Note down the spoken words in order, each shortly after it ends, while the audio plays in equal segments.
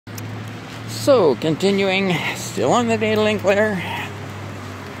So, continuing, still on the data link layer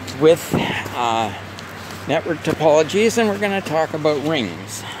with network topologies, and we're going to talk about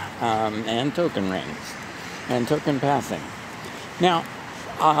rings and token rings and token passing. Now,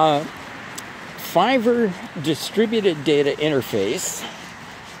 Fiverr distributed data interface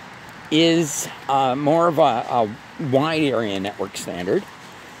is more of a wide area network standard,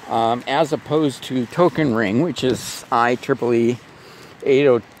 as opposed to token ring, which is IEEE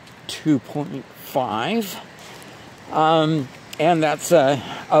 802.5, and that's a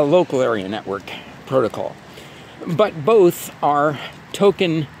local area network protocol. But both are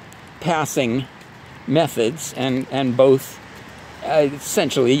token passing methods, and both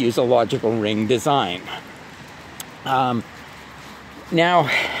essentially use a logical ring design. Now,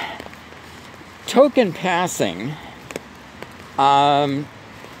 token passing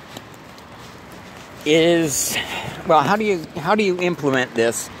is, well, how do you implement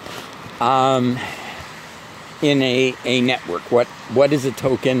this in a network? What is a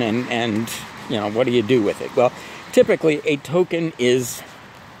token, and you know, what do you do with it? Well, typically a token is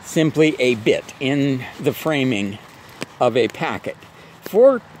simply a bit in the framing of a packet.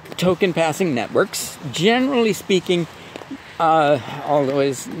 For token passing networks, generally speaking, although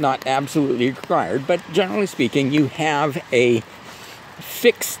it's not absolutely required, but generally speaking, you have a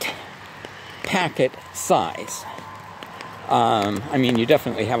fixed packet size. I mean, you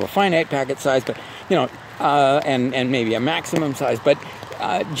definitely have a finite packet size, but you know, and maybe a maximum size, but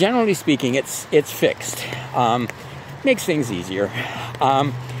generally speaking, it's fixed. Makes things easier.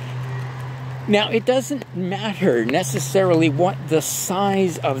 Now, it doesn't matter necessarily what the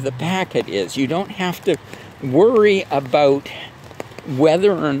size of the packet is. You don't have to worry about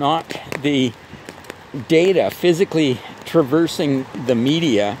whether or not the data physically traversing the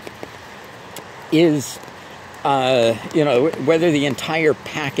media is, you know, whether the entire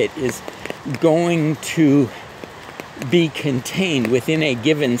packet is going to be contained within a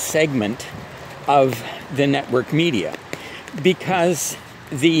given segment of the network media, because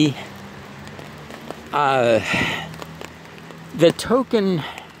the token,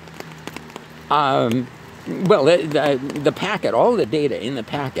 well, the packet, all the data in the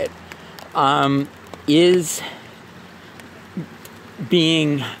packet is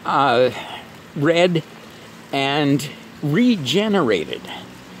being read and regenerated.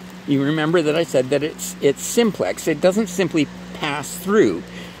 You remember that I said that it's simplex. It doesn't simply pass through.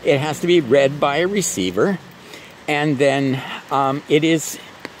 It has to be read by a receiver, and then it is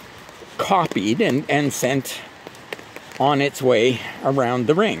copied and sent on its way around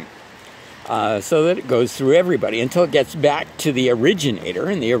the ring, so that it goes through everybody until it gets back to the originator,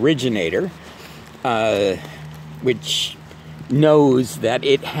 and the originator, which knows that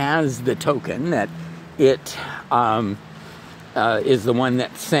it has the token, that it is the one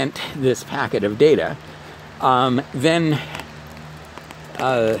that sent this packet of data, then,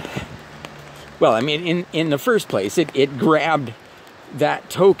 well, I mean, in the first place, it grabbed that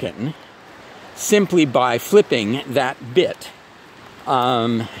token simply by flipping that bit,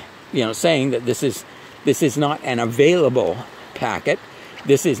 you know, saying that this is not an available packet.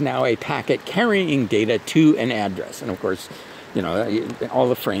 This is now a packet carrying data to an address. And of course, you know, all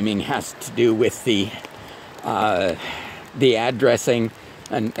the framing has to do with the addressing,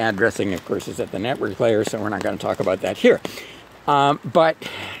 and addressing, of course, is at the network layer, so we're not going to talk about that here. But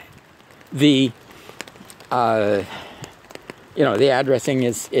the you know, the addressing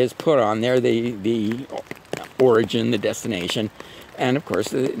is put on there, the origin, the destination, and of course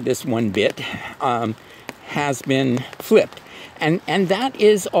this one bit has been flipped, and that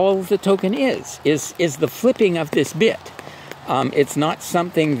is all the token is the flipping of this bit. It's not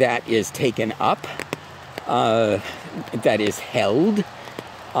something that is taken up, that is held.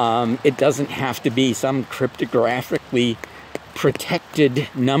 It doesn't have to be some cryptographically protected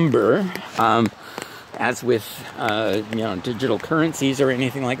number, as with you know, digital currencies or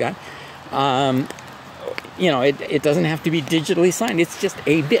anything like that. You know, it doesn't have to be digitally signed. It's just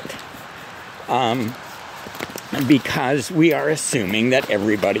a bit, because we are assuming that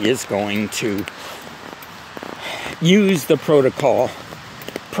everybody is going to use the protocol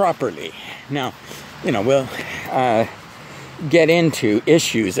properly. Now, you know, we'll get into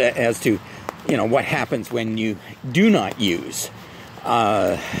issues as to, you know, what happens when you do not use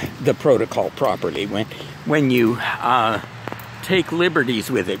the protocol properly, when you take liberties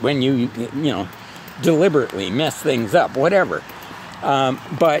with it, when you know, deliberately mess things up, whatever.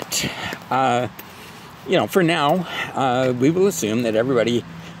 But you know, for now, we will assume that everybody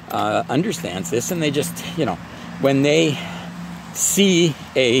understands this, and they just, you know, when they see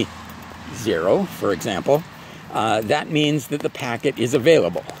a 0, for example, that means that the packet is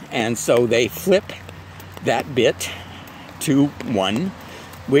available. And so they flip that bit to 1,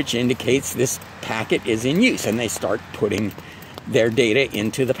 which indicates this packet is in use, and they start putting their data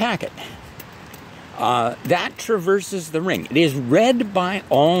into the packet. That traverses the ring. It is read by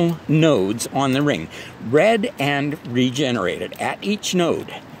all nodes on the ring, read and regenerated at each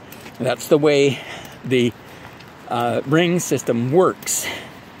node. That's the way the ring system works.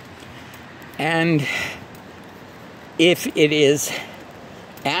 And if it is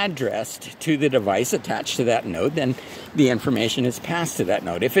addressed to the device attached to that node, then the information is passed to that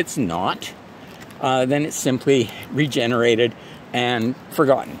node. If it's not, then it's simply regenerated and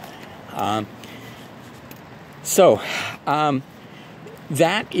forgotten.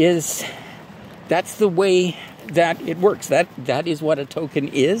 That's the way that it works. That is what a token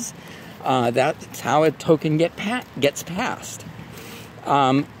is. That's how a token gets passed.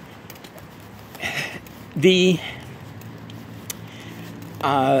 The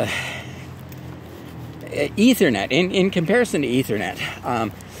Ethernet, in comparison to Ethernet,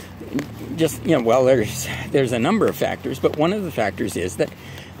 there's a number of factors, but one of the factors is that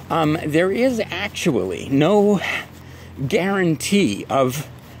there is actually no guarantee of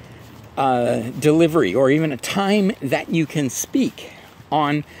delivery or even a time that you can speak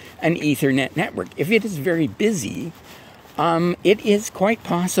on an Ethernet network. If it is very busy, it is quite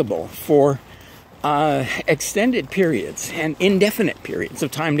possible for extended periods and indefinite periods of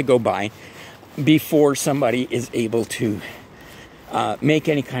time to go by before somebody is able to make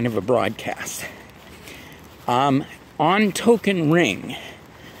any kind of a broadcast. On Token Ring,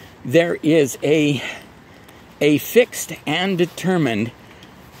 there is a fixed and determined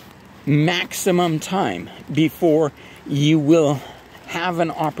maximum time before you will have an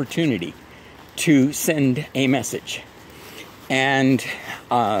opportunity to send a message. And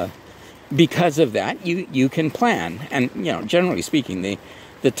because of that, you can plan. And, generally speaking,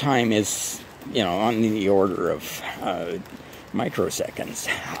 the time is, on the order of microseconds.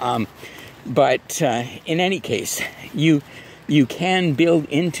 But in any case, you can build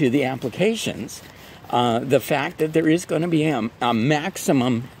into the applications the fact that there is going to be a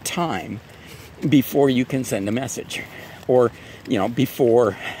maximum time before you can send a message. Or,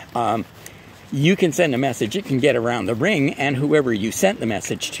 before you can send a message, it can get around the ring, and whoever you sent the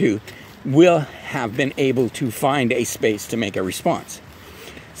message to will have been able to find a space to make a response.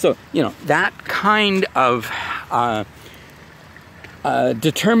 So, that kind of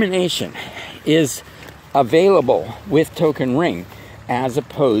determination is available with Token Ring as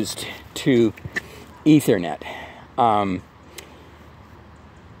opposed to Ethernet.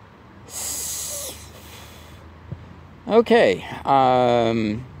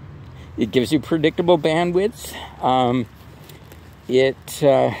 It gives you predictable bandwidth. It's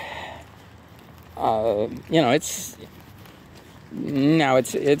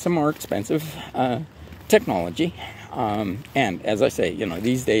a more expensive technology, and as I say,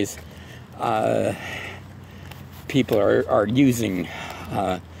 these days people are using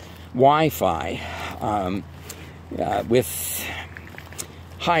Wi-Fi with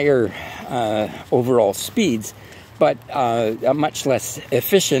higher overall speeds, but a much less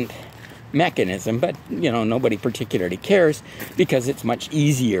efficient mechanism. But nobody particularly cares because it's much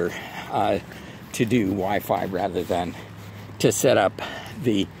easier to do Wi-Fi rather than to set up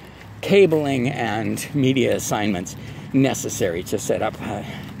the cabling and media assignments necessary to set up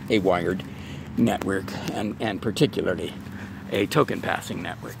a wired network, and particularly a token passing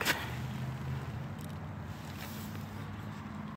network.